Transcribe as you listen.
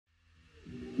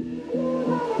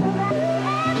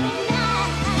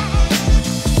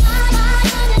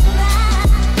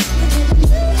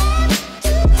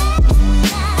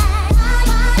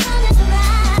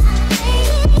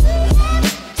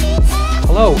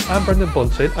I'm Brendan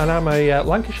Bunting and I'm a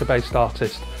Lancashire based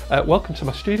artist. Welcome to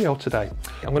my studio today.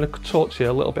 I'm going to talk to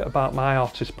you a little bit about my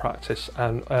artist practice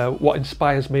and what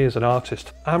inspires me as an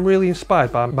artist. I'm really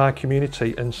inspired by my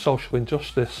community and social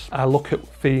injustice. I look at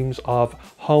themes of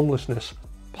homelessness,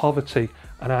 poverty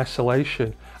and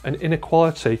isolation and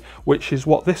inequality, which is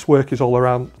what this work is all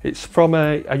around. It's from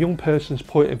a young person's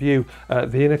point of view,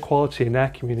 the inequality in their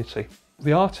community.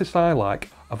 The artists I like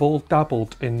have all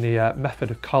dabbled in the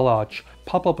method of collage.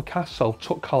 Pablo Picasso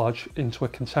took collage into a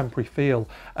contemporary feel,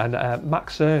 and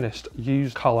Max Ernst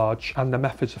used collage and the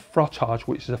methods of frottage,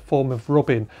 which is a form of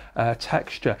rubbing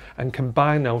texture, and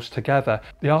combine those together.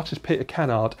 The artist Peter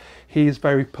Kennard, he is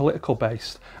very political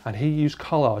based, and he used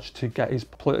collage to get his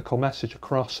political message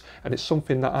across, and it's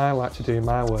something that I like to do in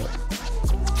my work.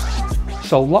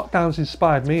 So lockdown's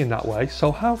inspired me in that way,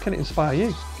 so how can it inspire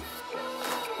you?